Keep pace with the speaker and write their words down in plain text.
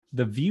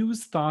The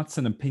views, thoughts,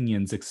 and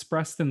opinions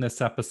expressed in this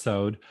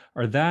episode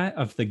are that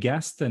of the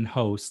guest and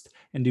host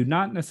and do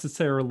not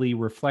necessarily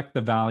reflect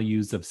the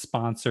values of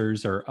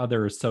sponsors or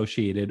other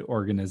associated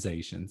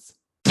organizations.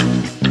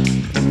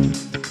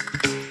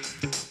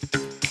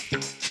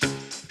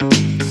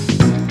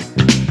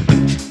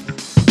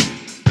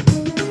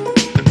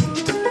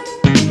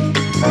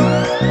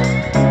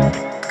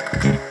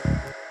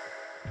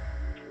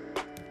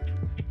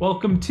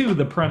 Welcome to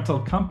the Parental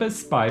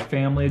Compass by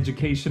Family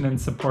Education and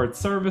Support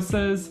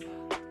Services.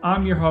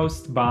 I'm your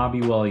host,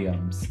 Bobby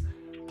Williams.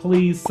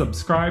 Please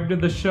subscribe to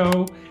the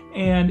show,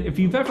 and if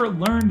you've ever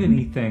learned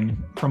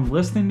anything from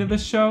listening to the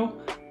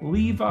show,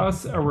 leave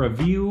us a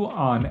review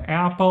on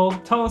Apple.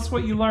 Tell us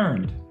what you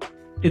learned.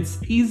 It's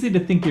easy to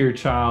think of your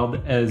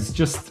child as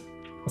just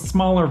a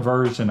smaller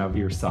version of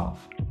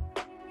yourself.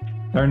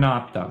 They're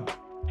not, though.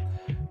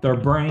 Their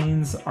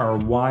brains are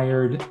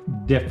wired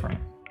different.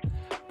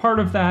 Part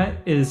of that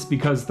is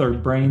because their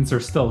brains are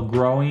still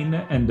growing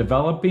and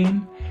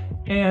developing,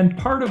 and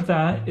part of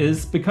that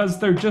is because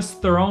they're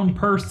just their own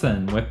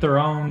person with their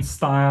own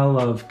style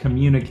of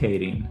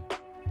communicating.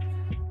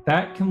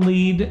 That can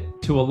lead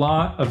to a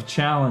lot of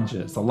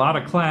challenges, a lot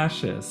of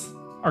clashes.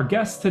 Our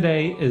guest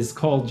today is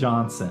Cole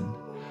Johnson.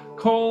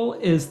 Cole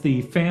is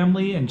the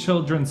Family and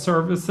Children's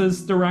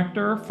Services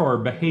Director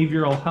for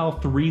Behavioral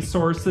Health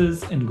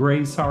Resources in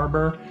Grays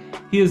Harbor.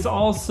 He is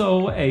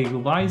also a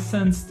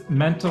licensed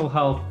mental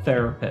health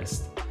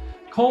therapist.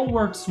 Cole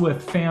works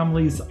with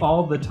families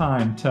all the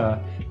time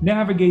to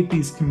navigate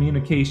these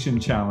communication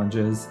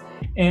challenges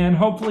and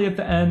hopefully at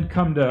the end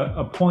come to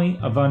a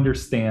point of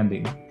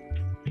understanding.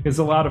 He has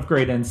a lot of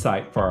great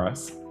insight for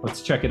us.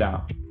 Let's check it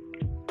out.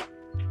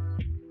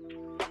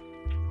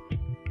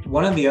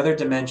 One of the other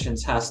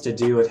dimensions has to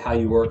do with how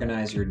you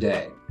organize your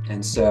day.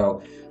 And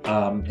so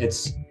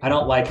I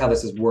don't like how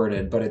this is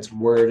worded, but it's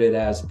worded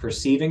as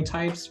perceiving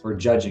types or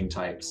judging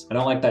types. I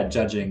don't like that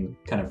judging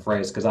kind of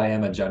phrase because I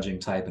am a judging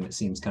type and it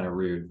seems kind of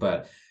rude,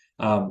 but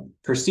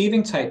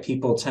perceiving type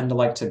people tend to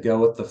like to go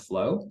with the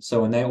flow.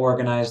 So when they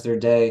organize their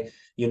day,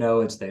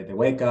 it's they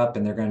wake up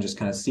and they're going to just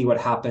kind of see what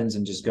happens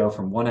and just go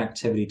from one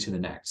activity to the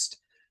next.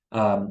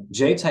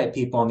 J-type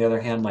people, on the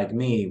other hand, like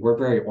me, we're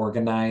very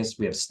organized.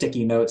 We have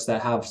sticky notes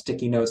that have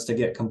sticky notes to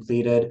get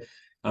completed.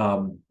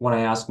 When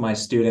I ask my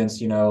students,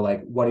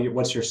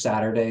 what's your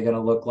Saturday going to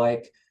look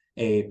like?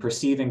 A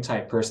perceiving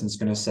type person is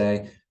going to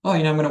say,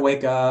 I'm going to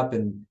wake up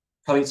and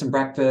probably eat some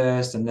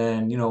breakfast. And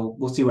then,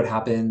 we'll see what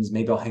happens.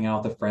 Maybe I'll hang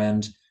out with a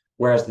friend.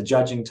 Whereas the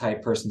judging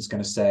type person is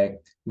going to say,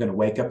 I'm going to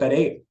wake up at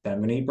 8, then I'm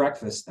going to eat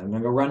breakfast, then I'm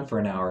going to go run for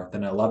an hour,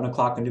 then at 11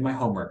 o'clock, I'm going to do my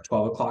homework,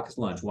 12 o'clock is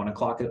lunch, 1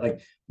 o'clock,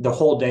 the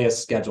whole day is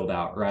scheduled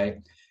out, right?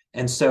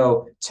 And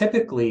so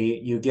typically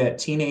you get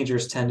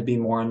teenagers tend to be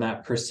more on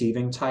that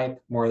perceiving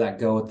type, more of that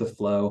go with the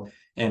flow,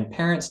 and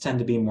parents tend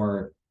to be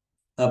more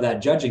of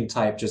that judging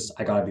type, just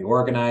I got to be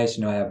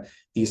organized, I have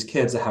these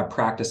kids that have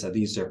practice at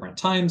these different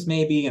times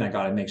maybe, and I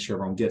got to make sure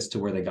everyone gets to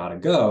where they got to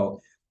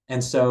go.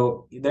 And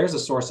so there's a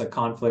source of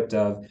conflict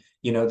of,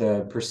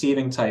 the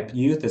perceiving type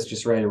youth is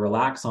just ready to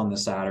relax on the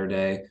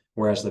Saturday,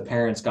 whereas the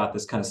parents got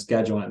this kind of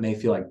schedule and it may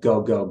feel like go,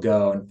 go,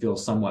 go and feel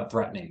somewhat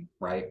threatening,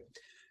 right?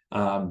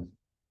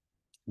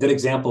 Good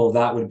example of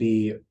that would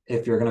be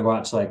if you're going to go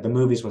out to the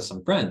movies with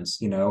some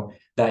friends,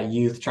 that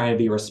youth trying to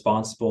be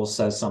responsible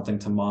says something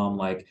to mom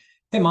like,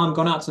 hey, mom, I'm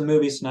going out to the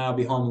movies tonight, I'll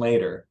be home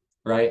later,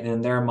 right? And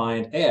in their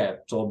mind, hey, I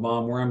told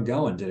mom where I'm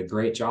going, did a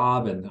great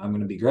job, and I'm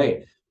going to be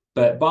great.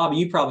 But Bobby,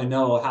 you probably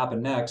know what will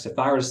happen next. If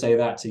I were to say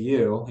that to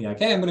you, you're like,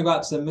 hey, I'm going to go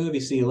out to the movie,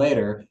 see you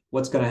later.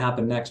 What's going to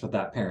happen next with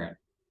that parent?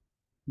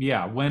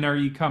 Yeah, when are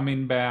you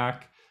coming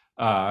back?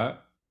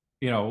 What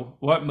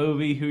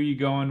movie? Who are you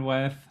going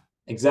with?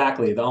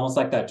 Exactly. Almost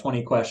like that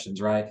 20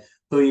 questions, right?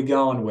 Who are you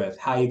going with?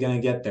 How are you going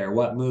to get there?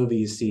 What movie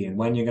you see and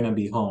when you're going to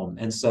be home?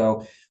 And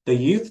so the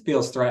youth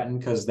feels threatened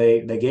because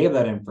they gave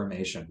that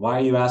information. Why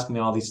are you asking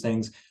me all these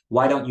things?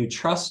 Why don't you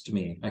trust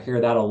me? I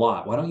hear that a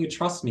lot. Why don't you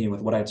trust me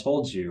with what I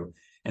told you?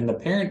 And the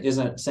parent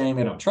isn't saying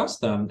they don't trust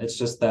them. It's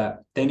just that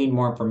they need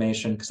more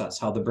information because that's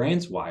how the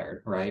brain's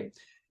wired, right?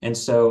 And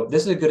so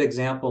this is a good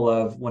example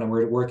of when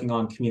we're working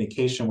on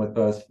communication with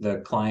both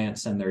the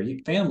clients and their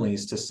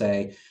families to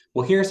say,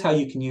 well, here's how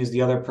you can use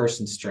the other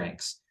person's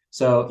strengths.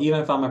 So even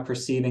if I'm a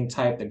perceiving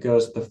type that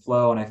goes with the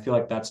flow and I feel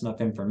like that's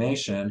enough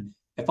information,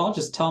 if I'll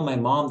just tell my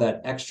mom that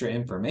extra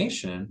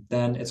information,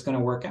 then it's going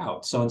to work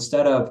out. So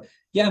instead of,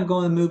 yeah, I'm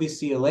going to the movie,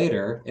 see you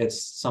later,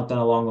 it's something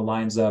along the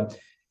lines of,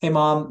 hey,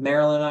 mom,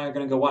 Marilyn and I are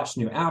going to go watch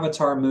the new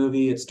Avatar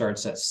movie. It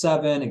starts at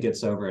 7. It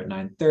gets over at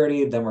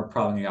 9:30. Then we're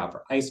probably going to go out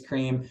for ice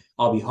cream.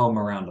 I'll be home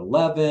around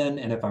 11.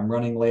 And if I'm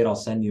running late, I'll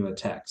send you a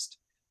text.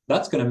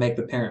 That's going to make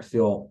the parent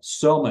feel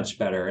so much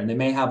better. And they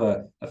may have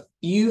a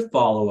few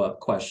follow-up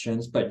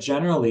questions, but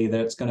generally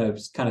that's going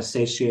to kind of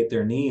satiate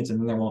their needs and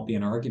then there won't be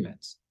an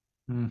argument.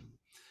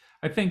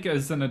 I think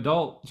as an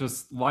adult,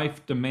 just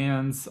life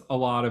demands a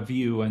lot of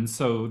you. And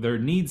so there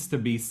needs to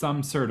be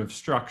some sort of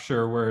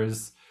structure,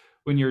 whereas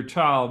when you're a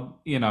child,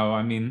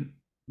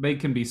 they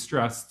can be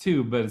stressed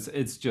too, but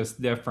it's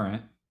just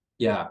different.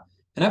 Yeah.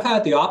 And I've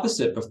had the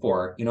opposite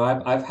before.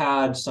 I've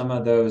had some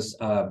of those,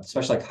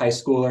 especially like high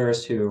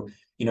schoolers who,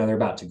 they're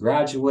about to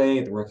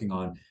graduate, they're working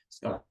on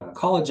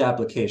college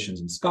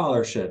applications and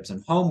scholarships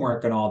and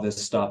homework and all this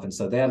stuff. And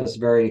so they have this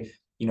very,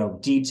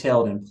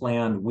 detailed and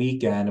planned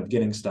weekend of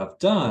getting stuff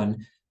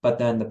done. But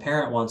then the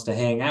parent wants to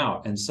hang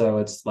out. And so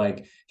it's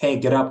like, hey,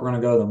 get up, we're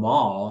going to go to the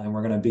mall and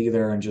we're going to be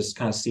there and just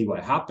kind of see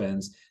what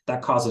happens.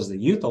 That causes the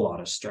youth a lot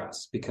of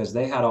stress because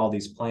they had all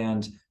these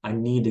planned, I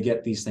need to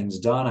get these things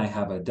done. I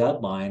have a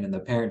deadline, and the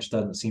parent just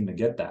doesn't seem to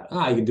get that.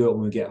 You can do it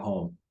when we get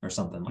home or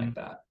something like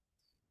that.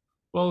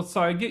 Well,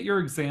 so I get your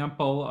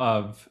example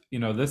of,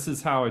 this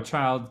is how a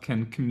child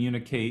can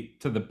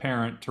communicate to the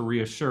parent to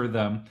reassure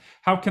them.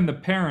 How can the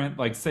parent,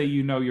 like, say,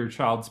 your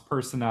child's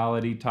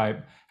personality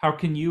type, how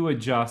can you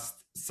adjust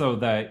so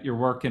that you're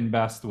working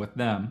best with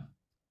them?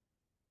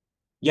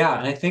 Yeah,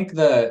 and I think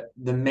the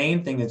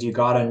main thing is you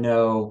got to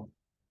know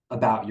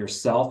about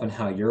yourself and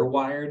how you're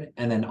wired,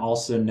 and then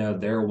also know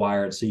they're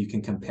wired so you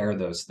can compare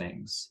those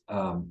things.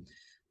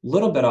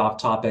 Little bit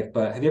off topic,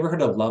 but have you ever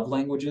heard of love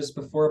languages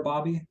before,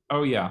 Bobby?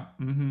 Oh, yeah.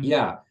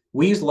 Yeah,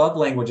 we use love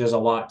languages a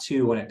lot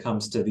too when it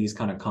comes to these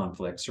kind of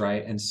conflicts,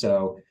 right? And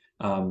so,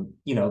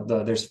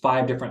 there's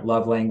 5 different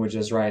love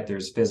languages, right?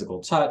 There's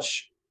physical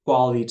touch,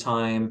 quality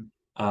time,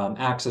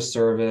 acts of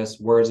service,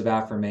 words of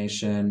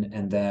affirmation,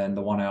 and then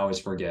the one I always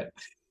forget.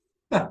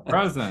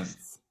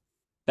 Presence.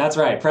 That's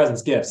right,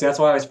 presents, gifts. That's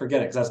why I always forget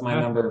it because that's my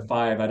number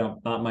 5.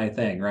 Not my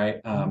thing,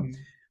 right?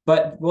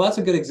 But well, that's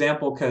a good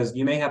example because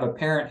you may have a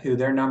parent who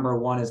their number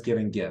 1 is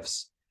giving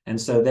gifts, and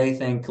so they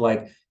think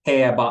like,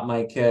 "Hey, I bought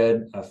my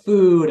kid a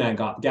food and I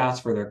got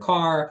gas for their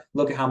car.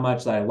 Look at how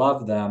much I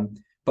love them."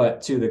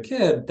 But to the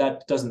kid,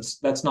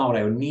 that's not what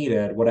I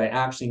needed. What I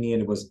actually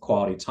needed was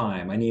quality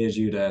time. I needed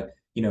you to,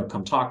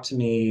 come talk to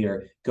me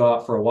or go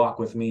out for a walk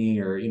with me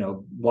or,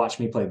 watch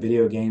me play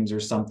video games or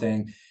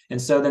something.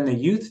 And so then the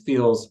youth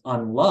feels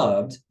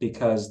unloved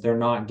because they're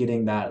not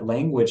getting that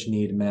language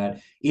need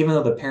met, even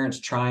though the parent's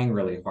trying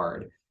really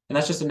hard. And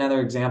that's just another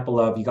example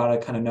of you got to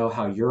kind of know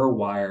how you're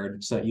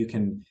wired so that you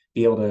can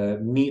be able to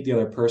meet the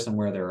other person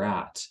where they're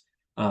at.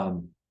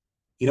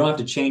 You don't have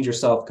to change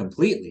yourself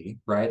completely,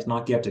 right? It's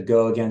not you have to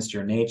go against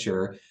your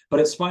nature, but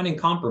it's finding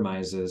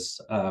compromises.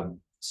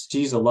 To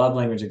use a love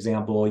language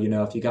example,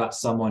 if you got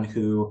someone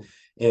who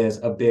is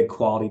a big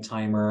quality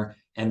timer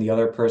and the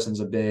other person's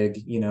a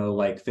big,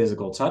 like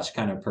physical touch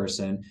kind of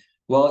person,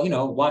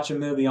 well, watch a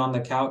movie on the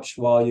couch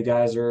while you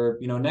guys are,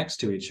 next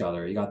to each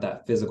other. You got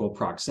that physical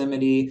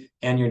proximity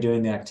and you're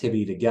doing the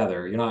activity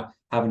together. You're not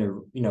having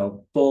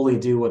to, fully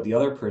do what the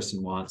other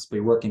person wants, but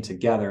you're working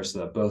together so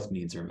that both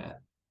needs are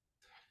met.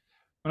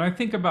 When I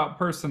think about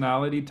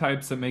personality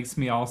types, it makes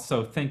me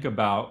also think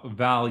about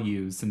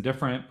values, and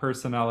different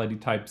personality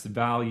types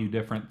value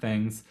different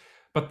things.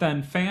 But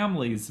then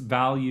families'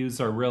 values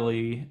are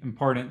really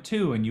important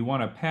too, and you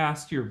want to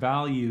pass your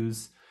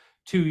values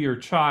to your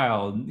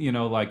child.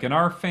 Like in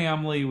our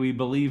family, we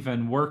believe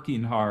in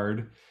working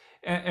hard.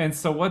 And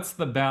so, what's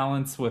the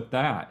balance with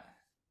that?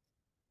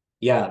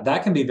 Yeah,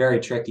 that can be very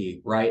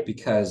tricky, right?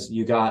 Because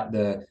you got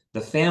the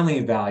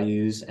family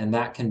values, and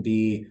that can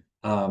be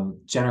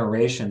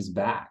generations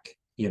back.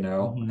 How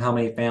Mhm.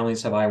 many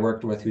families have I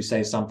worked with who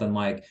say something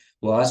like,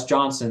 "Well, us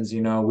Johnsons,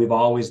 we've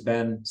always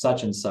been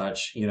such and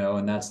such,"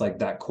 and that's like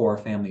that core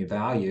family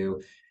value.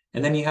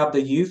 And then you have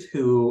the youth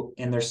who,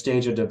 in their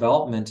stage of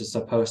development, is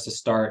supposed to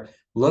start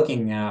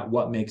looking at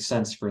what makes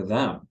sense for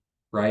them,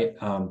 right?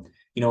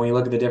 When you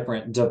look at the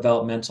different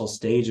developmental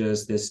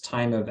stages, this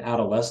time of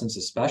adolescence,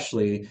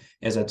 especially,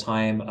 is a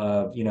time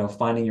of,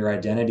 finding your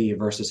identity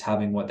versus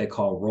having what they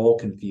call role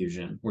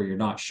confusion, where you're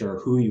not sure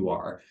who you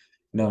are.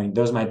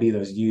 Those might be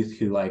those youth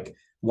who like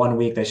one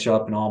week they show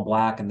up in all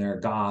black and they're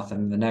a goth,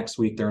 and the next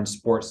week they're in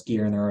sports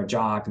gear and they're a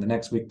jock, and the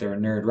next week they're a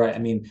nerd, right? I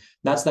mean,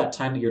 that's that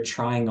time that you're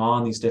trying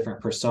on these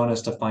different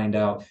personas to find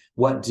out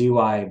what do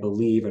I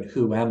believe and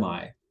who am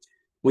I.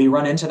 We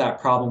run into that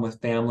problem with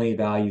family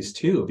values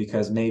too,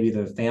 because maybe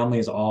the family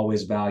is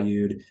always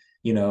valued,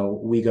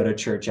 we go to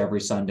church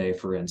every Sunday,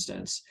 for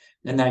instance.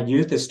 And that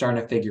youth is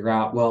starting to figure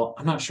out, well,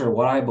 I'm not sure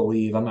what I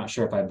believe. I'm not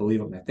sure if I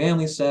believe what my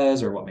family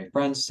says or what my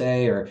friends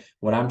say or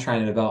what I'm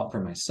trying to develop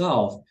for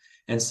myself.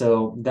 And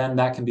so then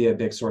that can be a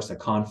big source of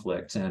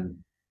conflict. And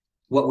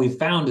what we've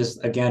found is,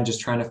 again,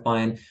 just trying to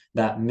find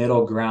that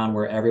middle ground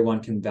where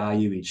everyone can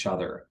value each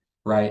other,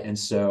 right? And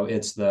so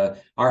it's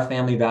our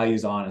family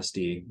values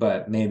honesty,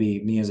 but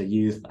maybe me as a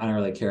youth, I don't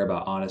really care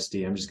about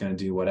honesty, I'm just going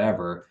to do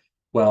whatever.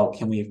 Well,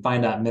 can we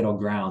find that middle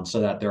ground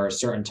so that there are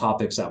certain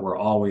topics that we're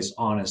always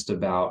honest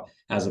about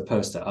as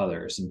opposed to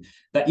others? And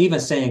that, even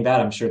saying that,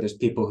 I'm sure there's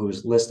people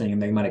who's listening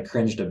and they might have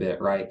cringed a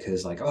bit, right?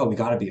 Because like, oh, we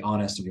got to be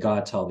honest and we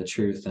got to tell the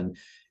truth. And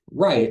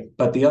right,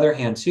 but the other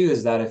hand too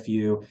is that if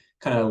you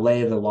kind of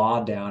lay the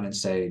law down and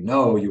say,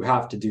 no, you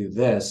have to do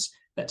this,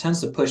 that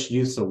tends to push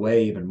youths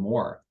away even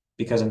more,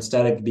 because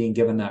instead of being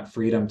given that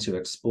freedom to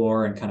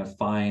explore and kind of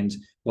find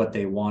what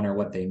they want or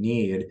what they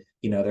need,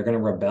 they're going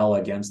to rebel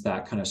against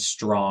that kind of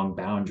strong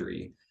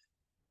boundary.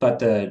 But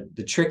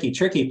the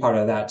tricky part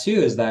of that too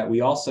is that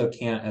we also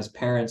can't, as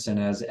parents and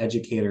as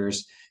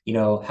educators,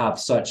 have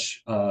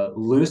such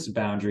loose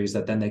boundaries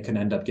that then they can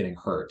end up getting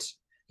hurt.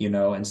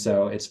 And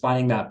so it's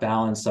finding that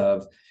balance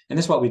of, and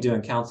this is what we do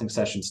in counseling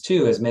sessions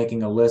too, is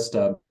making a list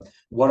of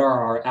what are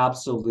our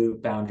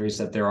absolute boundaries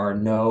that there are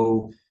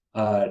no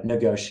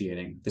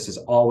negotiating. This is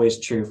always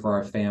true for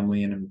our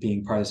family, and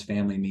being part of this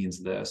family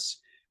means this.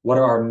 What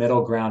are our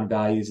middle ground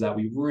values that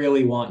we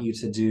really want you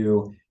to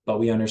do, but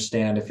we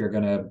understand if you're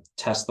going to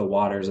test the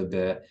waters a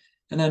bit?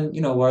 And then,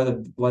 what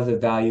are the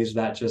values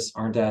that just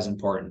aren't as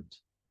important?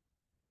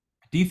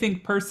 Do you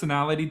think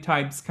personality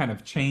types kind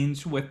of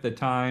change with the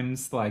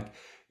times? Like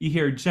you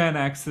hear Gen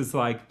X is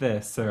like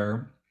this,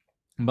 or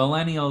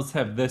millennials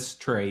have this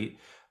trait.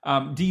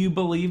 Do you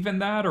believe in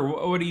that,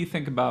 or what do you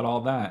think about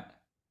all that?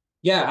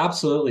 Yeah,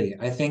 absolutely.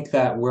 I think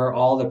that we're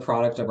all the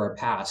product of our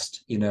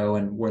past,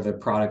 and we're the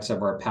products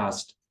of our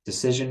past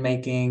decision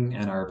making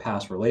and our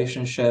past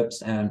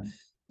relationships. And,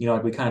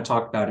 like we kind of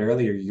talked about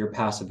earlier, your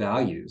past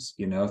values.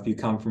 If you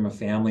come from a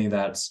family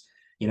that's,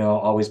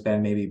 always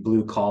been maybe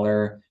blue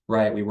collar,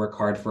 right? We work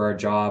hard for our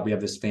job. We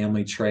have this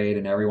family trade,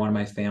 and everyone in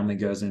my family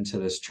goes into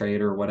this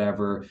trade or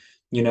whatever,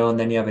 and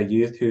then you have a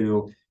youth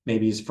who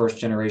maybe is first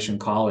generation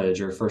college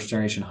or first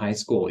generation high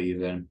school,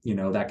 even,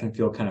 that can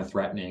feel kind of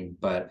threatening.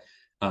 But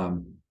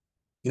um,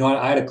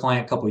 I had a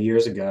client a couple of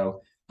years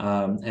ago,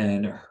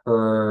 and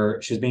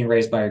she was being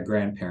raised by her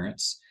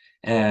grandparents,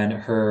 and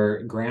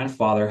her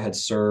grandfather had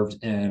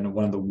served in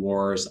one of the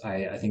wars.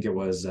 I think it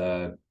was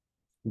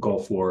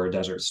Gulf War,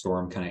 Desert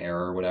Storm kind of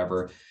era or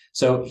whatever.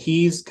 So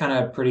he's kind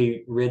of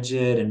pretty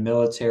rigid and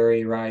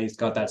military, right? He's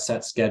got that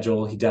set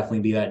schedule. He'd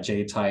definitely be that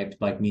J type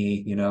like me,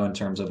 in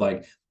terms of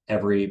like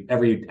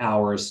every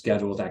hour is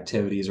scheduled with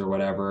activities or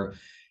whatever.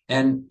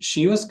 And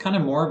she was kind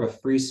of more of a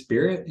free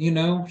spirit,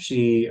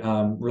 She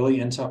really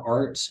into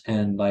art,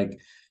 and like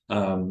I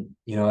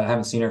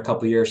haven't seen her a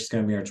couple of years. She's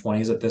going to be in her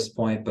 20s at this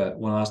point, but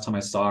when the last time I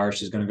saw her,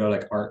 she's going to go to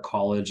like art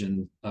college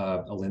in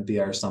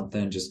Olympia or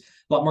something, just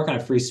a lot more kind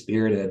of free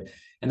spirited.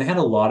 And they had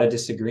a lot of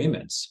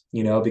disagreements,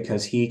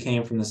 because he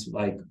came from this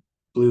like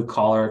blue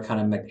collar kind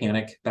of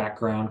mechanic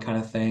background kind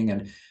of thing,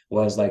 and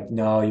was like,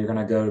 no, you're going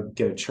to go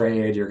get a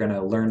trade. You're going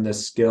to learn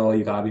this skill.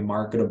 You got to be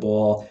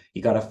marketable.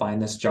 You got to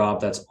find this job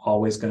that's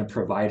always going to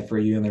provide for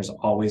you. And there's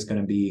always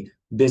going to be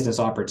business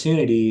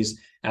opportunities,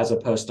 as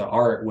opposed to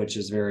art, which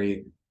is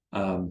very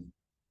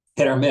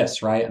hit or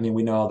miss, right? I mean,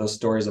 we know all those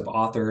stories of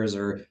authors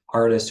or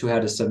artists who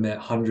had to submit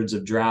hundreds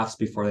of drafts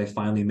before they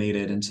finally made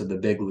it into the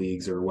big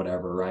leagues or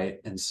whatever, right?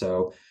 And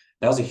so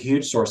that was a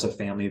huge source of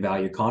family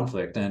value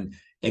conflict. And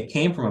it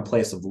came from a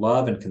place of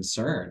love and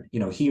concern.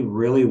 He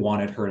really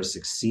wanted her to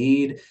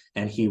succeed,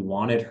 and he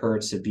wanted her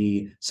to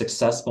be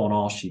successful in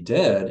all she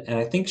did. And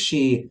I think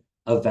she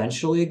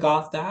eventually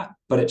got that,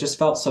 but it just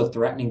felt so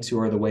threatening to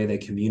her the way they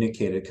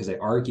communicated, because they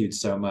argued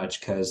so much,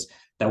 because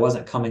that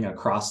wasn't coming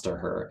across to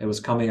her. It was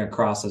coming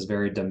across as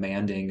very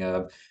demanding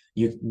of,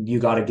 you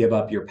got to give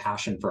up your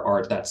passion for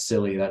art. That's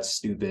silly, that's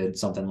stupid,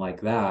 something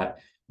like that.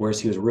 Whereas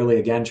he was really,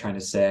 again, trying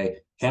to say,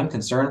 hey, I'm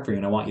concerned for you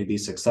and I want you to be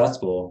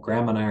successful.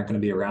 Grandma and I aren't going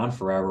to be around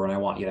forever, and I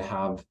want you to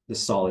have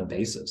this solid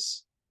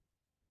basis.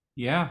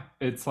 Yeah,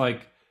 it's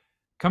like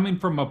coming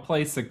from a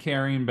place of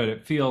caring, but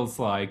it feels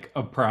like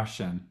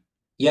oppression.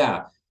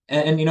 Yeah.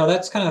 And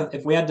that's kind of,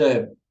 if we had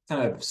to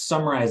kind of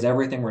summarize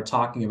everything we're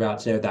talking about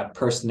today, that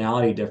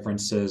personality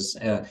differences,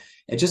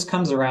 it just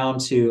comes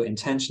around to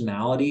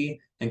intentionality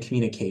and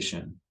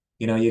communication.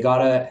 You got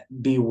to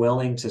be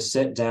willing to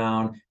sit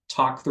down,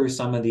 talk through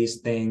some of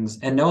these things,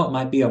 and know it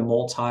might be a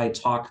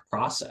multi-talk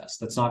process.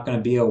 That's not going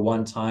to be a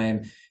one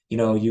time,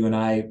 you and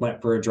I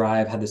went for a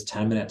drive, had this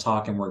 10-minute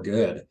talk, and we're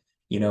good.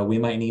 We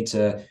might need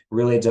to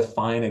really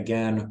define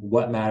again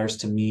what matters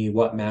to me,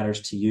 what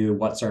matters to you,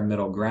 what's our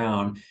middle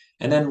ground,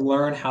 and then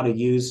learn how to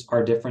use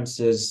our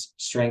differences,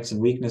 strengths, and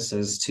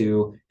weaknesses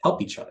to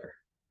help each other.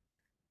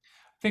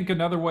 I think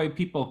another way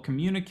people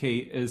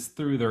communicate is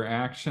through their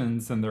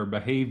actions and their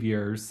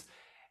behaviors.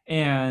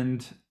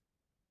 And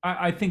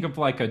I think of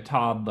like a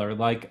toddler.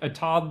 Like a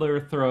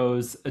toddler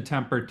throws a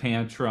temper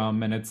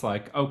tantrum and it's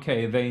like,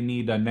 okay, they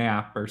need a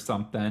nap or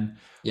something.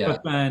 But Yeah.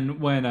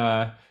 then when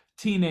a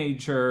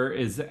teenager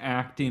is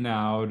acting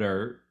out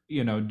or,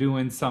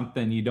 doing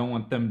something you don't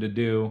want them to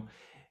do,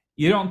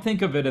 you don't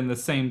think of it in the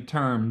same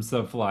terms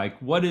of like,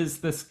 what is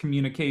this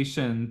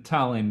communication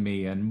telling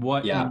me and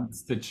what Yeah.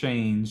 needs to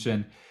change?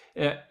 And,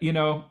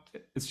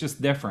 it's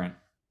just different.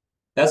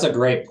 That's a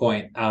great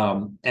point.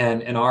 And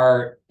in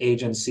our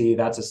agency,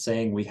 that's a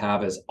saying we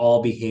have, is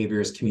all behavior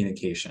is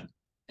communication.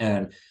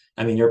 And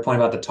I mean, your point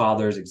about the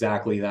toddlers,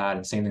 exactly that.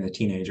 And same thing with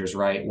teenagers,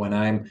 right? When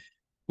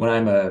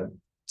I'm a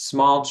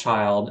small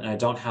child and I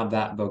don't have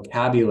that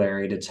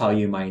vocabulary to tell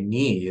you my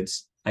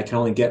needs, I can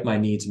only get my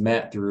needs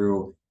met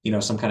through,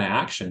 some kind of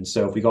action.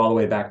 So if we go all the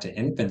way back to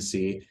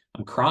infancy,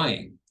 I'm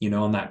crying,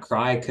 and that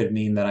cry could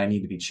mean that I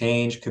need to be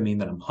changed, could mean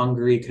that I'm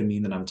hungry, could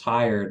mean that I'm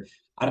tired.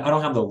 I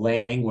don't have the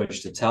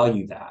language to tell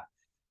you that.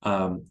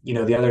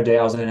 The other day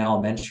I was in an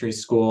elementary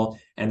school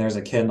and there's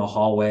a kid in the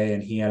hallway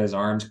and he had his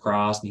arms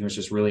crossed and he was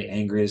just really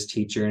angry at his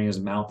teacher and he was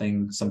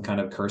mouthing some kind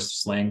of curse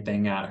slang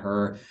thing at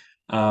her.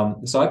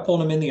 So I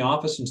pulled him in the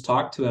office and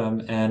talked to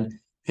him, and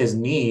his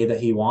need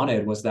that he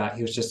wanted was that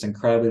he was just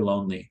incredibly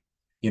lonely.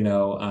 You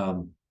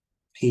know,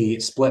 he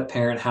split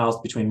parent house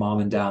between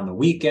mom and dad on the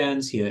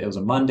weekends. It was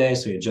a Monday,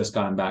 so he had just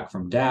gotten back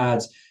from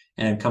dad's,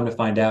 and come to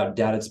find out,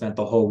 dad had spent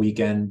the whole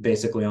weekend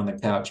basically on the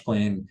couch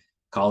playing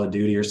Call of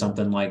Duty or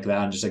something like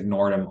that, and just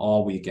ignored him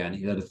all weekend.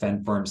 He had to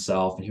fend for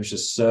himself, and he was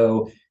just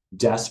so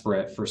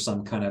desperate for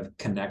some kind of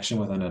connection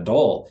with an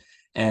adult.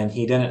 And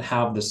he didn't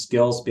have the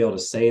skills to be able to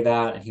say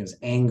that, and he was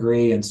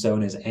angry. And so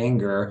in his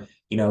anger,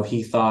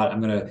 he thought,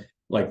 I'm gonna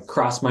like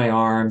cross my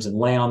arms and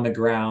lay on the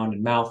ground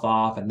and mouth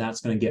off, and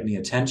that's going to get me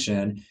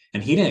attention.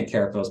 And he didn't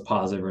care if it was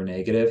positive or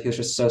negative. He was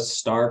just so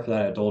starved for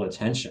that adult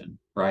attention,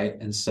 right?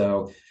 And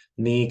so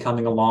me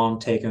coming along,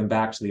 taking him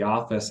back to the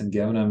office and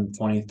giving him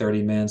 20,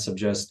 30 minutes of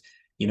just,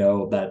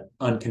 that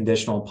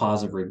unconditional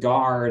positive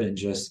regard, and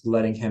just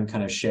letting him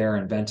kind of share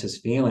and vent his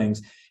feelings.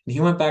 And he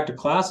went back to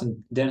class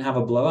and didn't have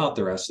a blowout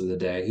the rest of the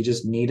day. He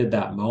just needed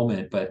that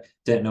moment, but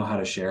didn't know how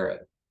to share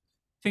it.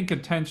 Think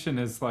attention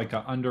is like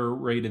an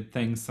underrated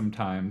thing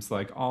sometimes.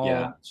 Like Yeah.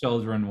 all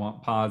children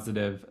want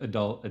positive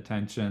adult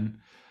attention.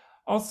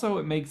 Also,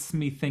 it makes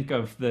me think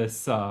of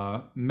this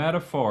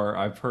metaphor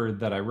I've heard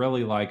that I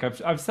really like.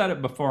 I've said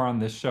it before on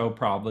this show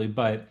probably,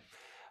 but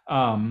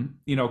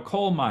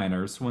coal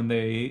miners, when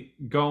they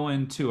go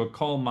into a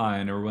coal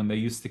mine or when they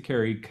used to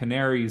carry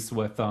canaries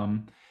with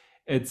them,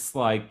 it's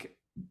like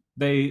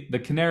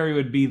the canary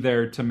would be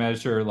there to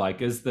measure,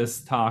 like, is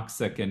this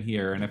toxic in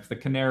here? And if the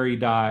canary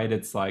died,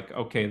 it's like,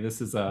 okay, this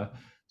is a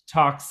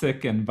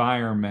toxic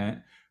environment.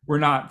 We're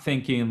not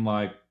thinking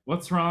like,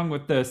 what's wrong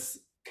with this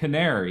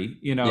canary,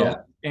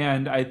 Yeah.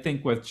 and I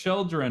think with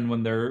children,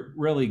 when they're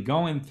really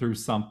going through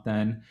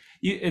something,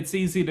 it's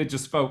easy to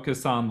just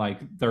focus on like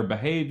their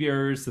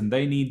behaviors and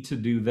they need to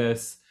do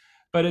this,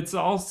 but it's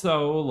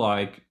also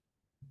like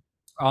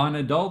on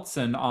adults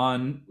and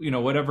on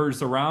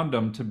whatever's around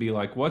them to be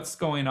like, what's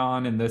going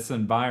on in this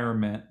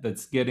environment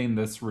that's getting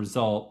this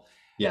result.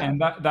 Yeah.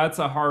 And that's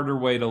a harder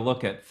way to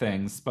look at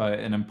things, but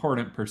an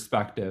important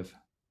perspective.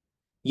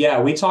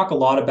 Yeah, we talk a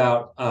lot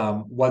about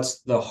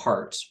what's the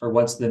heart or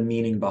what's the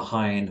meaning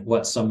behind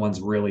what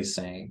someone's really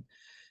saying.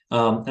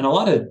 And a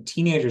lot of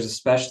teenagers,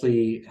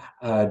 especially,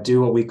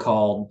 do what we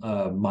call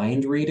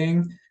mind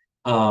reading.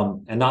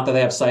 And not that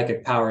they have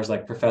psychic powers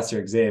like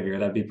Professor Xavier,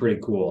 that'd be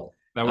pretty cool.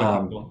 That would be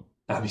Um, cool.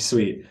 that'd be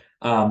sweet.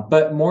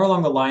 But more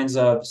along the lines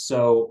of,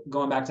 so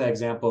going back to that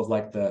example of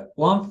like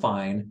well, I'm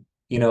fine,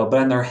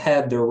 but in their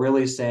head, they're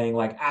really saying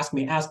like, ask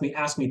me, ask me,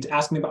 ask me,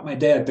 ask me about my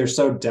day. Like they're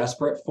so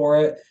desperate for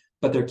it,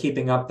 but they're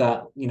keeping up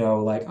that,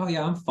 like, oh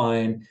yeah, I'm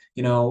fine.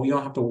 You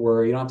don't have to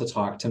worry, you don't have to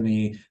talk to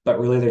me, but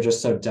really they're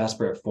just so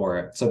desperate for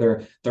it. So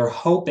they're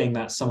hoping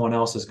that someone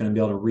else is going to be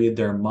able to read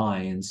their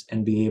minds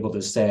and be able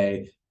to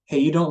say, hey,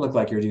 you don't look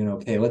like you're doing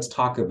okay. Let's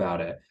talk about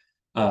it.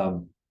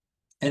 Um,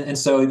 and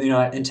so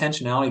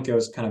intentionality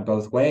goes kind of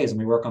both ways, and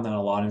we work on that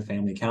a lot in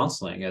family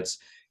counseling. It's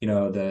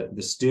the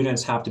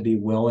students have to be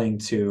willing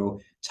to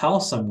tell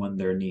someone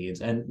their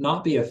needs and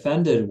not be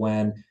offended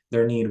when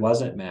their need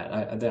wasn't met.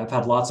 I've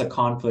had lots of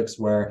conflicts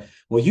where,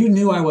 well, you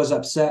knew I was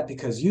upset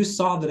because you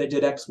saw that I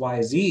did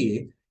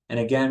XYZ. And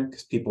again,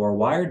 because people are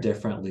wired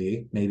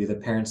differently, maybe the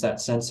parents, that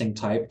sensing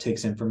type,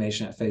 takes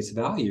information at face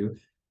value.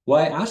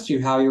 Well, I asked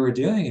you how you were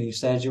doing and you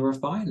said you were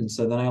fine, and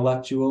so then I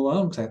left you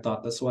alone because I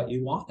thought that's what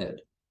you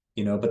wanted.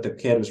 But the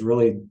kid was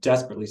really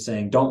desperately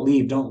saying, don't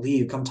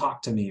leave, come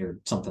talk to me, or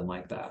something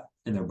like that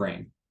in their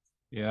brain.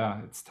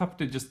 Yeah, it's tough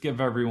to just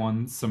give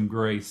everyone some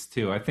grace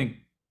too. I think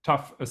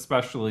tough,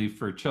 especially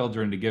for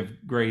children, to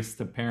give grace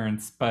to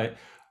parents, but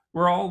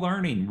we're all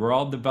learning, we're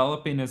all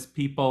developing as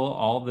people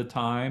all the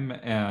time.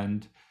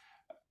 And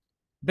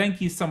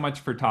thank you so much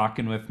for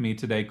talking with me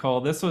today,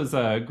 Cole. This was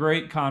a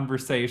great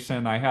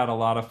conversation. I had a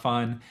lot of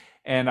fun,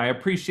 and I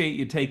appreciate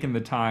you taking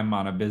the time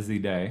on a busy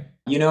day.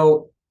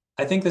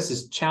 I think this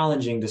is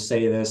challenging to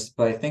say this,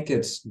 but I think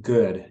it's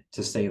good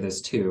to say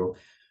this too.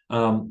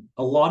 A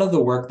lot of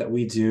the work that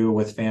we do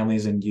with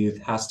families and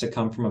youth has to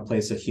come from a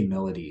place of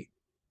humility.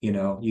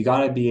 You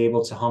got to be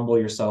able to humble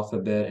yourself a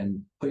bit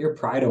and put your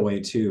pride away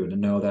too, to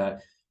know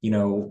that,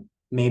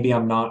 maybe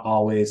I'm not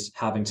always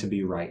having to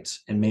be right,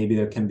 and maybe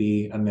there can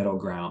be a middle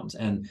ground.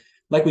 And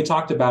like we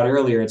talked about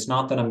earlier, it's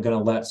not that I'm going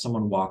to let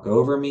someone walk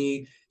over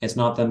me. It's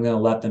not that I'm going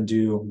to let them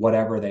do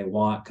whatever they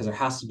want, because there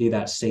has to be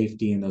that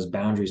safety and those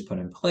boundaries put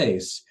in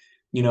place.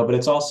 But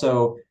it's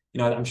also,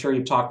 I'm sure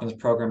you've talked in this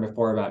program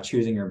before about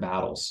choosing your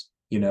battles.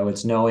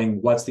 It's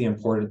knowing what's the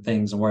important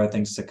things and what are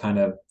things to kind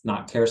of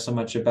not care so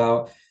much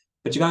about.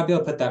 But you got to be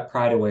able to put that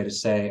pride away to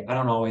say, I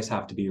don't always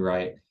have to be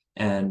right.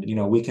 And,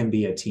 we can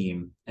be a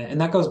team.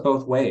 And that goes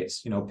both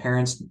ways.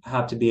 Parents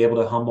have to be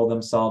able to humble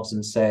themselves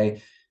and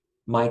say,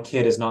 my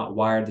kid is not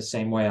wired the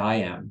same way I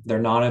am. They're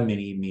not a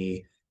mini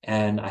me.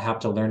 And I have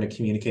to learn to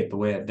communicate the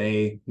way that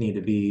they need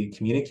to be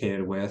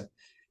communicated with.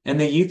 And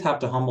the youth have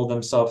to humble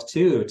themselves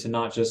too, to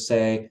not just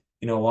say,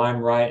 well, I'm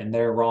right and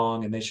they're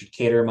wrong and they should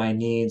cater my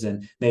needs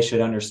and they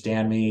should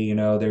understand me.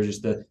 They're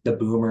just the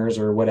boomers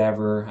or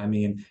whatever. I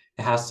mean,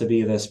 it has to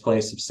be this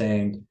place of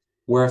saying,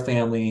 we're a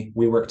family,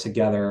 we work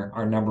together.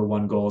 Our number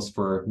one goal is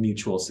for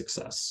mutual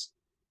success.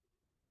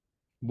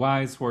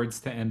 Wise words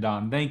to end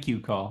on. Thank you,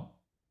 Cole.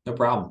 No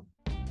problem.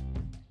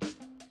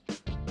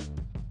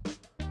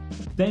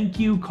 Thank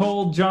you,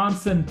 Cole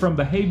Johnson from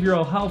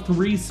Behavioral Health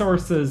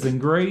Resources in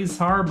Grays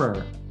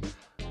Harbor.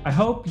 I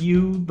hope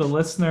you, the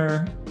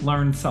listener,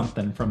 learned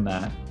something from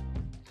that.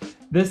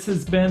 This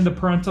has been The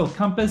Parental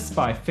Compass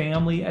by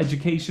Family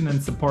Education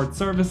and Support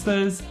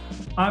Services.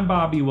 I'm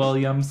Bobby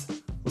Williams.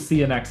 We'll see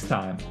you next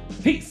time.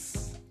 Peace.